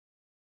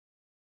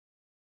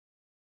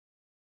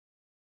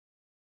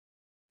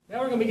Now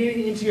we're going to be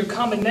getting into your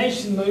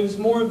combination moves,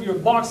 more of your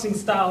boxing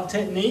style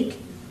technique.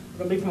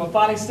 We're going to be from a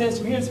fighting stance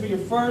from here. This will be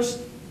your first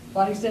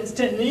fighting stance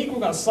technique. We're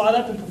going to slide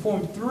up and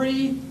perform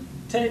 3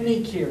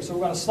 technique here. So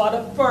we're going to slide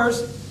up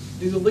first,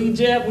 do the lead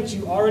jab, which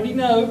you already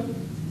know.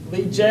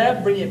 Lead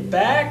jab, bring it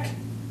back,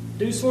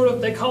 do sort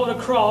of, they call it a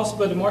cross,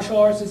 but in martial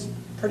arts it's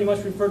pretty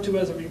much referred to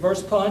as a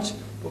reverse punch.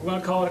 But we're going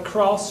to call it a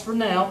cross for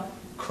now.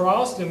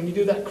 Cross, and when you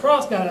do that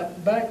cross, now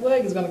that back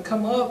leg is going to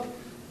come up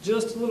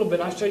just a little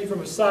bit. I'll show you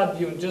from a side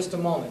view in just a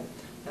moment.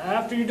 Now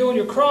after you're doing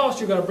your cross,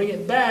 you're going to bring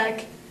it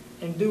back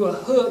and do a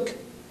hook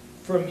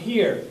from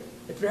here.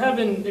 If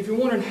you're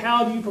wondering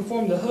how do you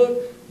perform the hook,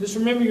 just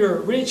remember your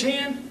reach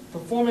hand,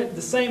 perform it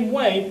the same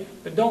way,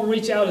 but don't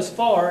reach out as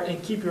far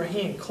and keep your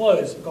hand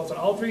closed, because on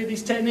all 3 of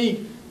these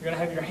techniques, you're going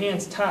to have your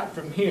hands tight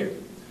from here.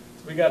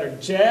 So we got our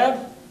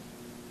jab,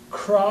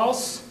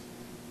 cross,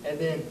 and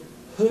then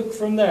hook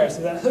from there.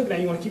 So that hook now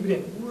you want to keep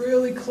it in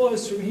really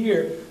close from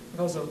here,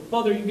 because the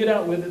further you get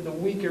out with it, the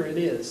weaker it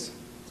is.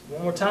 So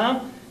one more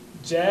time,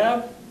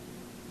 jab,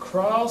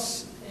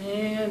 cross,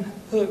 and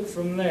hook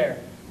from there.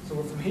 So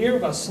we're from here, we're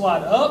going to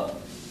slide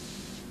up,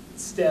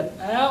 step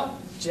out,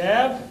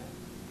 jab,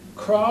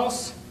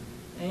 cross,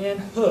 and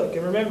hook.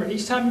 And remember,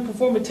 each time you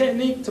perform a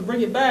technique to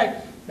bring it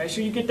back, make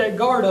sure you get that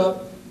guard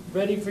up,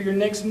 ready for your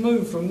next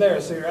move from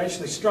there. So you're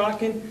actually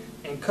striking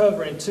and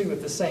covering 2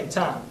 at the same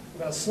time.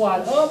 We're going to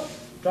slide up,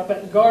 drop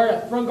that guard,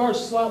 that front guard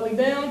slightly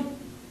down,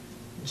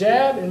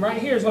 jab, and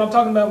right here is what I'm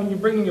talking about when you're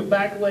bringing your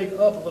back leg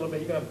up a little bit.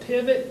 You're going to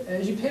pivot, and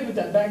as you pivot,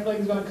 that back leg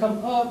is going to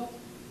come up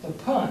to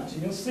punch.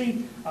 And you'll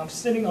see I'm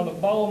sitting on the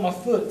ball of my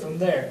foot from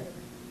there.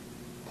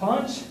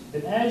 Punch,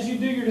 then as you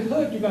do your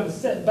hook, you're going to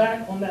set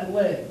back on that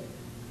leg.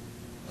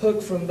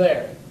 Hook from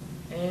there.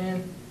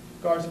 And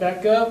guards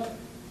back up,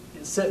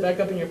 get set back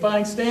up in your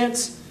fighting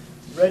stance,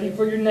 ready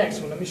for your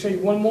next one. Let me show you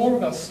one more. We're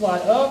going to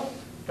slide up,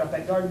 drop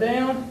that guard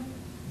down,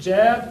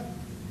 jab,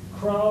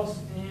 cross,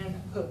 and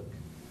hook.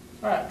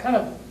 Alright, kind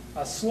of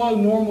a slow,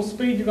 normal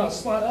speed. You're going to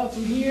slide up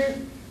from here,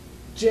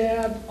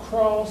 jab,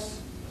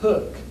 cross,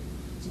 hook.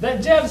 So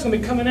that jab is going to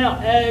be coming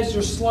out as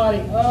you're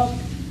sliding up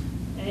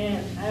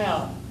and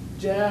out.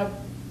 Jab,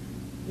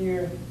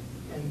 here,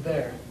 and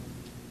there.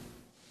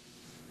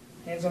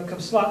 Hands going to come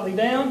slightly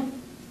down,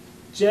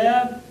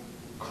 jab,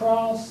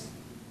 cross,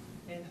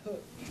 and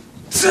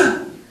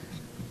hook.